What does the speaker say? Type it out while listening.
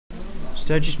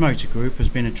Sturgess Motor Group has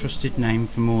been a trusted name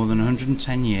for more than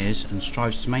 110 years and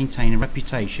strives to maintain a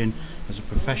reputation as a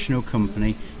professional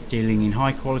company dealing in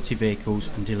high quality vehicles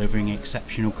and delivering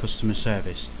exceptional customer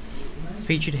service.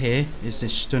 Featured here is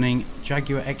this stunning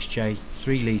Jaguar XJ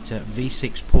 3 litre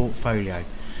V6 portfolio,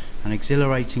 an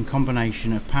exhilarating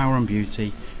combination of power and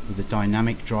beauty with a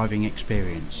dynamic driving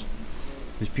experience.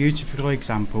 This beautiful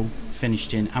example,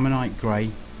 finished in ammonite grey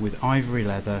with ivory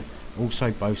leather,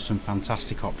 also boasts some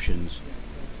fantastic options.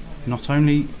 Not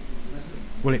only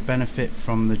will it benefit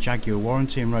from the Jaguar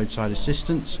warranty and roadside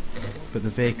assistance, but the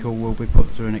vehicle will be put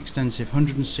through an extensive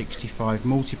 165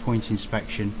 multi-point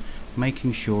inspection,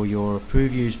 making sure your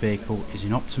approved used vehicle is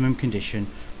in optimum condition,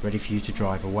 ready for you to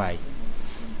drive away.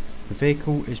 The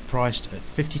vehicle is priced at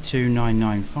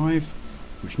 $52,995,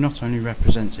 which not only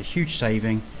represents a huge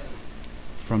saving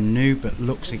from new but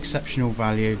looks exceptional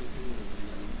value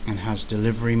and has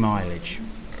delivery mileage.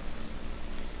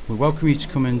 We welcome you to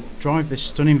come and drive this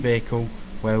stunning vehicle,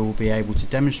 where we'll be able to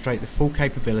demonstrate the full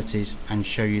capabilities and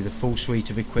show you the full suite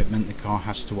of equipment the car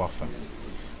has to offer.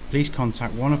 Please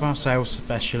contact one of our sales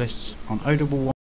specialists on 011